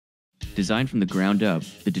Designed from the ground up,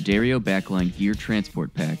 the D'Addario Backline Gear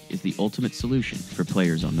Transport Pack is the ultimate solution for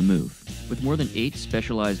players on the move. With more than 8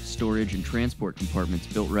 specialized storage and transport compartments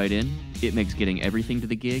built right in, it makes getting everything to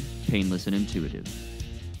the gig painless and intuitive.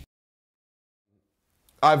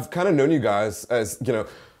 I've kind of known you guys as, you know,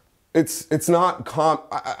 it's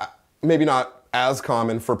not maybe not as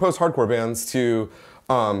common for post-hardcore bands to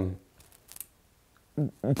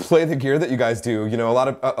play the gear that you guys do. You know, a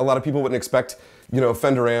lot of people wouldn't expect, you know,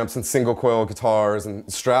 Fender amps and single coil guitars and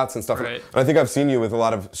Strats and stuff. Right. And I think I've seen you with a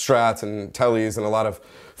lot of Strats and Tellys and a lot of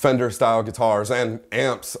Fender style guitars and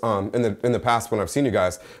amps in the past when I've seen you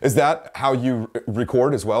guys. Is that how you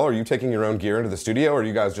record as well? Are you taking your own gear into the studio, or are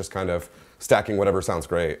you guys just kind of stacking whatever sounds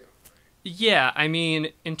great? Yeah, I mean,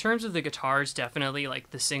 in terms of the guitars, definitely like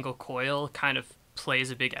the single coil kind of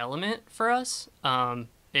plays a big element for us.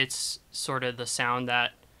 It's sort of the sound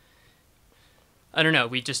that, I don't know,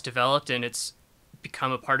 we just developed, and it's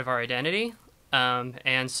become a part of our identity.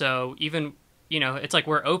 And so even, you know, it's like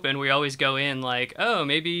we're open. We always go in like, oh,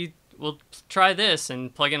 maybe we'll try this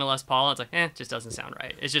and plug in a Les Paul. It's like, it just doesn't sound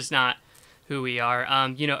right. It's just not who we are.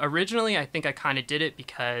 You know, originally I think I kind of did it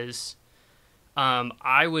because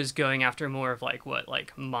I was going after more of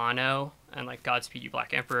like mono and like Godspeed You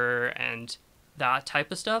Black Emperor and that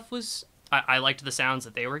type of stuff was, I liked the sounds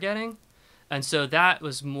that they were getting. And so that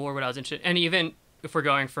was more what I was interested in. And even if we're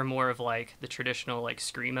going for more of like the traditional like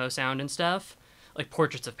screamo sound and stuff, like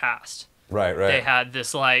Portraits of Past. Right. They had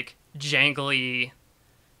this like jangly,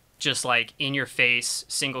 just like in your face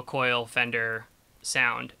single coil Fender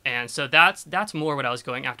sound. And so that's more what I was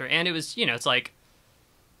going after. And it was, you know, it's like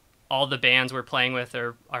all the bands we're playing with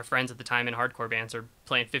are our friends at the time in hardcore bands are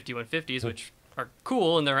playing 5150s, which are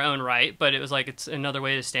cool in their own right, but it was like it's another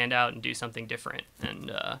way to stand out and do something different. And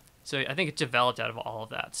so I think it developed out of all of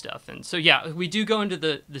that stuff. And so yeah, we do go into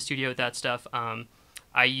the studio with that stuff.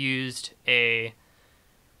 I used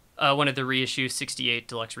one of the reissue 68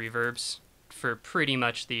 deluxe reverbs for pretty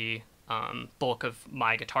much the bulk of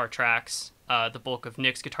my guitar tracks. The bulk of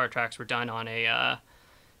Nick's guitar tracks were done on a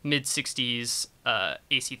mid-60s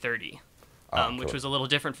AC30. Which was a little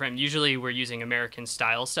different from him. Usually we're using American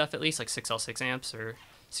style stuff, at least like 6L6 amps or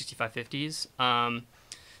 6550s.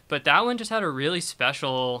 But that one just had a really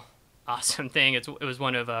special, awesome thing. It was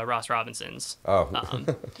one of Ross Robinson's. Oh.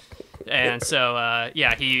 And so,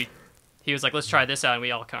 yeah, he was like, let's try this out. And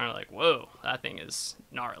we all kind of like, whoa, that thing is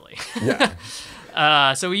gnarly.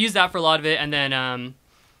 Yeah. So we used that for a lot of it. And then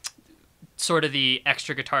sort of the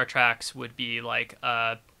extra guitar tracks would be like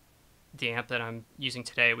the amp that I'm using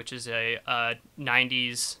today, which is a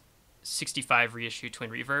 90s 65 reissue twin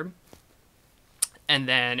reverb, and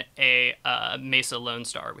then a Mesa Lone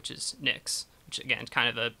Star, which is Nick's, which again kind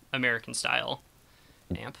of a American style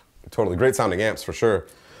amp. Totally great sounding amps for sure.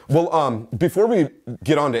 Well, before we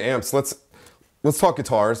get on to amps, let's talk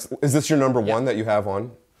guitars. Is this your number one that you have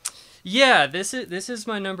on? Yeah, this is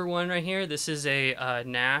my number one right here. This is a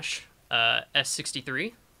Nash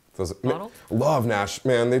S63. Model? Love Nash,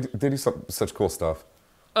 man. They do such cool stuff.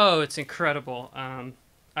 Oh, it's incredible.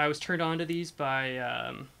 I was turned on to these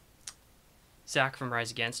by Zach from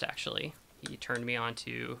Rise Against, actually. He turned me on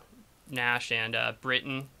to Nash and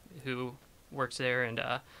Britton, who works there.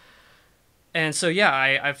 And so,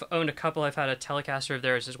 yeah, I've owned a couple. I've had a Telecaster of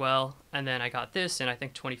theirs as well. And then I got this in, I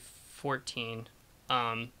think, 2014.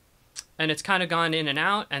 And it's kind of gone in and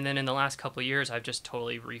out, and then in the last couple of years, I've just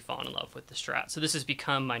totally re-fallen in love with the Strat. So this has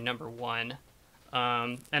become my number one.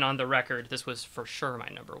 And on the record, this was for sure my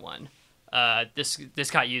number one.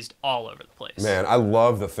 This got used all over the place. Man, I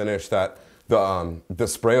love the finish. That the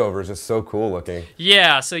spray over is just so cool looking.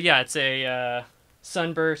 Yeah. So yeah, it's a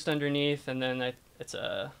sunburst underneath, and then it's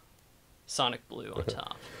a Sonic Blue on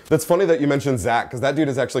top. That's funny that you mentioned Zach, because that dude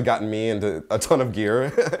has actually gotten me into a ton of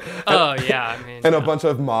gear. Oh yeah, I mean, and a bunch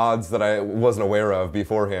of mods that I wasn't aware of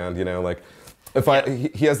beforehand. You know, like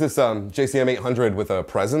he has this JCM 800 with a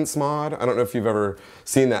presence mod. I don't know if you've ever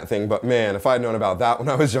seen that thing, but man, if I had known about that when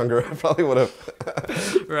I was younger, I probably would have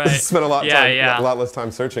spent a lot less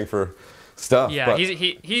time searching for stuff. Yeah, but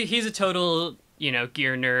he's a total, you know,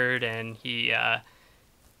 gear nerd, and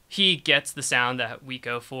he gets the sound that we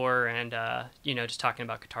go for, and you know, just talking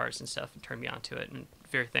about guitars and stuff and turned me onto it, and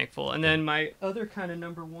very thankful. And then my other kind of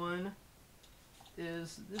number one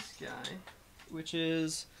is this guy, which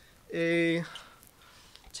is a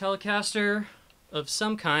Telecaster of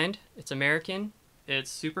some kind. It's American.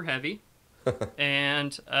 It's super heavy,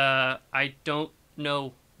 and I don't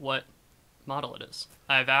know what model it is.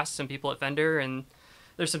 I've asked some people at Fender, and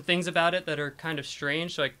there's some things about it that are kind of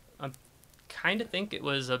strange, so I'm kind of think it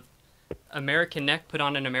was a American neck put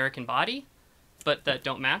on an American body, but that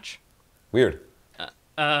don't match. Weird.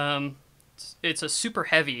 It's a super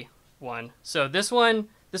heavy one. So this one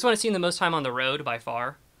I've seen the most time on the road by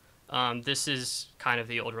far. This is kind of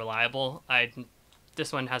the old reliable.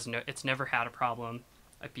 This one it's never had a problem.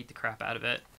 I beat the crap out of it.